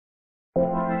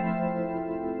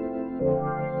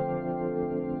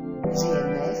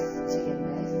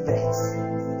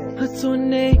A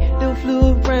tornado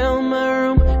flew around my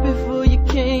room before you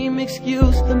came.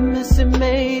 Excuse the mess it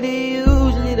made. It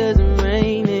usually doesn't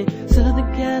rain in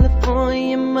Southern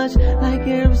California, much like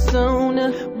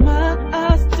Arizona. My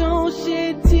eyes don't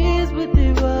shed tears, but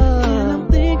they roll. And I'm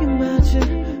thinking about you.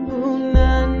 Ooh,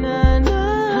 nah, nah,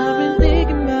 nah. I've been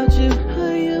thinking about you.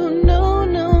 Oh, you know,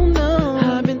 no, no.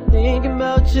 I've been thinking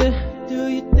about you. Do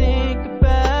you think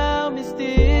about me still?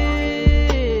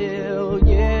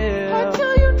 Yeah. Or do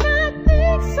you not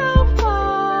think so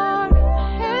far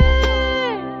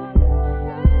ahead?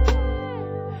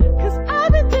 'Cause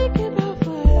I've been thinking about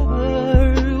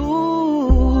forever.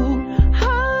 Ooh,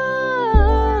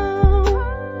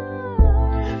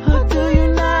 or do you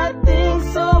not think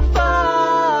so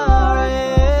far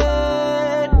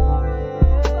ahead?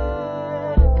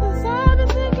 'Cause I've been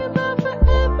thinking about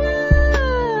forever.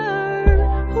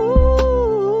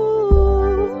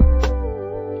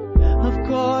 Of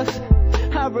course,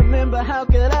 I remember, how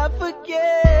could I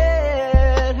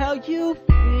forget how you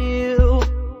feel?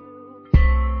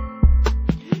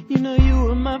 You know you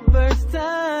were my first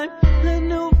time, a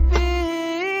new feel.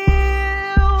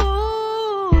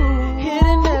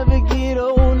 It'll never get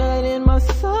old, not in my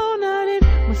soul, not in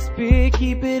my spirit,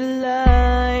 keep it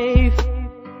alive.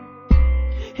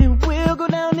 And we'll go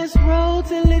down this road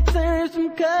till it turns from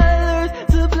colors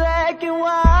to black and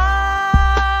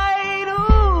white.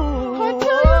 Ooh. Or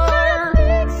do you not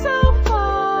think so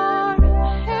far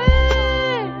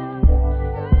ahead?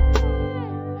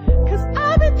 'Cause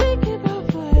I've been thinking about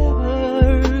forever.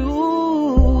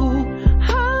 Ooh.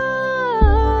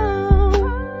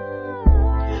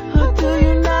 Or do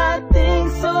you not think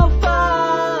so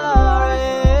far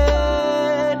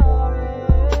ahead?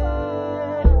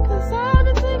 'Cause I've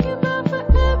been thinking about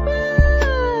forever.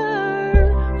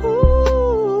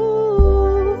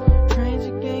 Ooh.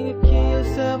 Ranger gang, kill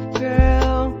yourself,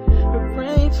 girl.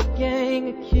 Ranger gang,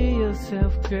 kill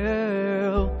yourself,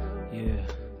 girl. Yeah.